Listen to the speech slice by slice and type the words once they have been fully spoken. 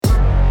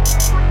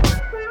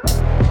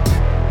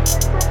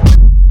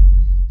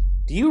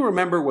you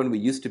remember when we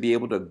used to be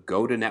able to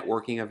go to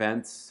networking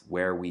events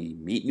where we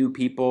meet new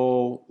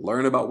people,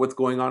 learn about what's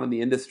going on in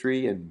the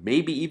industry, and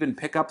maybe even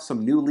pick up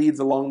some new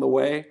leads along the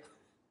way?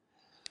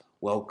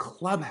 Well,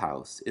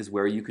 Clubhouse is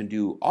where you can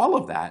do all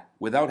of that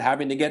without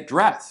having to get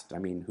dressed. I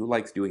mean, who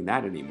likes doing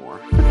that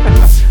anymore?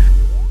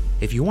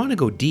 If you want to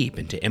go deep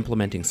into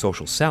implementing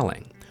social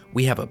selling,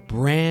 we have a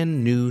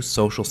brand new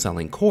social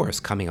selling course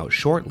coming out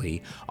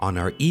shortly on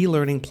our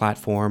e-learning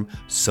platform,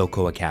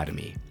 SoCo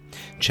Academy.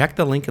 Check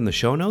the link in the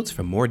show notes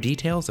for more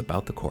details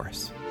about the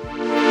course.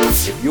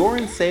 If you're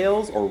in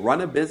sales or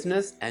run a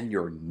business and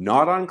you're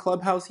not on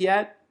Clubhouse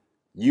yet,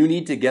 you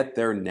need to get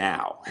there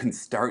now and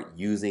start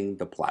using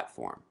the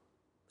platform.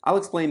 I'll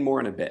explain more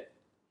in a bit.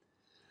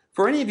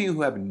 For any of you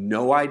who have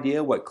no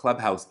idea what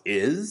Clubhouse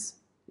is,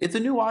 it's a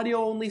new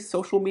audio-only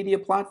social media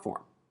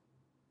platform.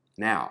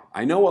 Now,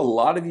 I know a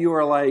lot of you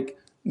are like,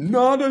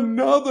 not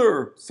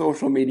another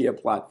social media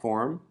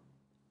platform.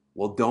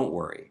 Well, don't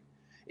worry.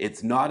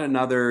 It's not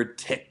another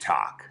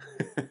TikTok.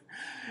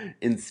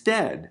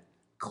 Instead,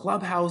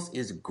 Clubhouse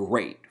is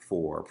great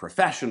for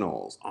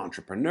professionals,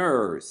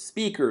 entrepreneurs,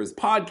 speakers,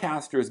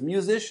 podcasters,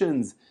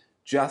 musicians,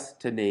 just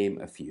to name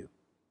a few.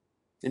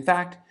 In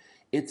fact,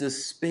 it's a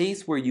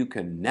space where you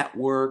can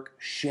network,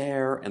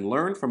 share, and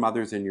learn from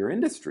others in your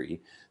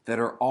industry that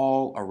are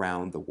all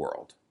around the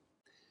world.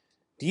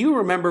 Do you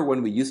remember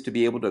when we used to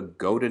be able to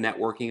go to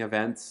networking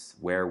events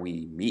where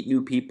we meet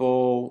new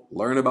people,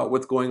 learn about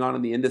what's going on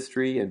in the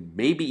industry, and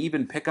maybe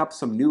even pick up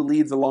some new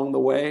leads along the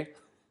way?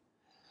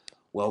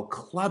 Well,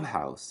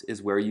 Clubhouse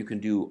is where you can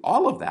do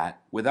all of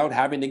that without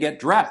having to get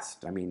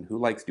dressed. I mean, who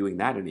likes doing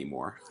that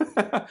anymore?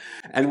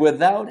 And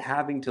without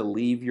having to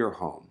leave your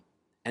home.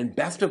 And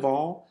best of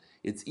all,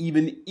 it's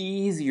even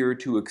easier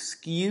to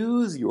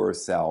excuse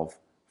yourself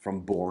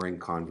from boring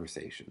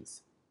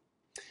conversations.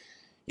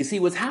 You see,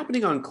 what's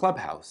happening on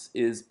Clubhouse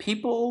is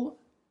people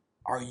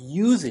are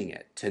using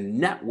it to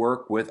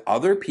network with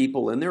other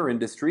people in their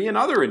industry and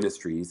other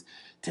industries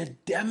to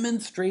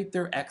demonstrate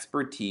their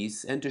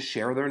expertise and to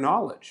share their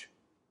knowledge.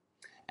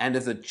 And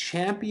as a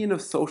champion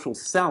of social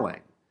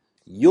selling,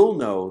 you'll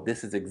know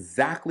this is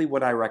exactly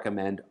what I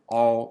recommend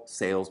all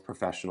sales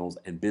professionals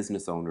and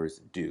business owners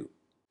do.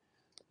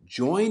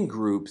 Join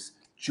groups,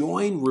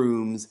 join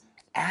rooms,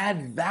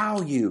 add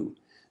value,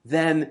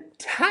 then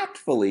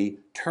tactfully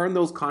turn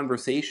those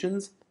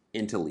conversations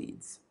into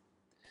leads.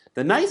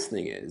 The nice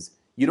thing is,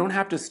 you don't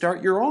have to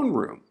start your own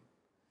room.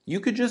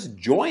 You could just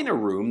join a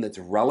room that's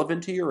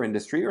relevant to your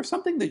industry or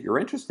something that you're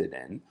interested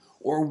in,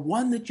 or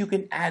one that you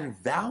can add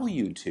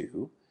value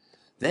to,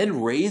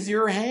 then raise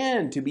your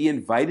hand to be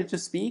invited to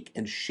speak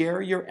and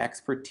share your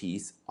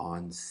expertise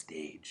on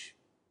stage.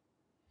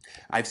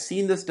 I've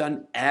seen this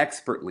done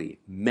expertly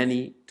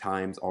many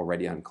times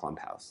already on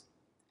Clubhouse,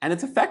 and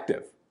it's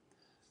effective.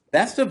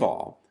 Best of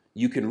all,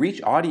 you can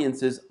reach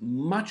audiences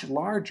much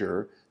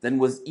larger than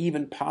was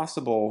even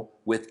possible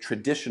with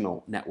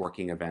traditional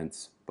networking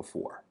events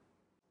before.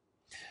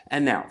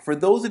 And now, for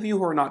those of you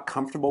who are not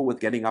comfortable with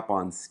getting up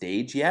on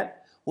stage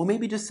yet, well,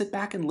 maybe just sit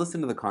back and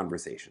listen to the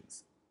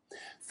conversations.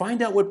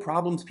 Find out what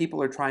problems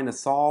people are trying to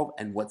solve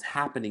and what's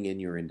happening in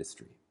your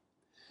industry.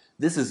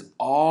 This is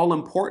all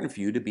important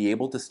for you to be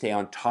able to stay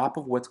on top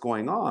of what's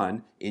going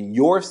on in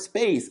your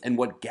space and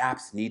what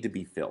gaps need to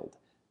be filled.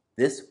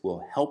 This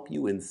will help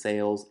you in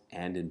sales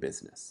and in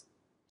business.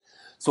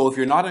 So if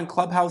you're not in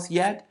Clubhouse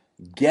yet,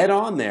 get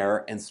on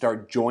there and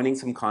start joining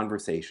some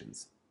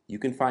conversations. You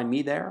can find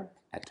me there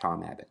at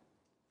Tom Abbott.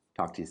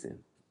 Talk to you soon.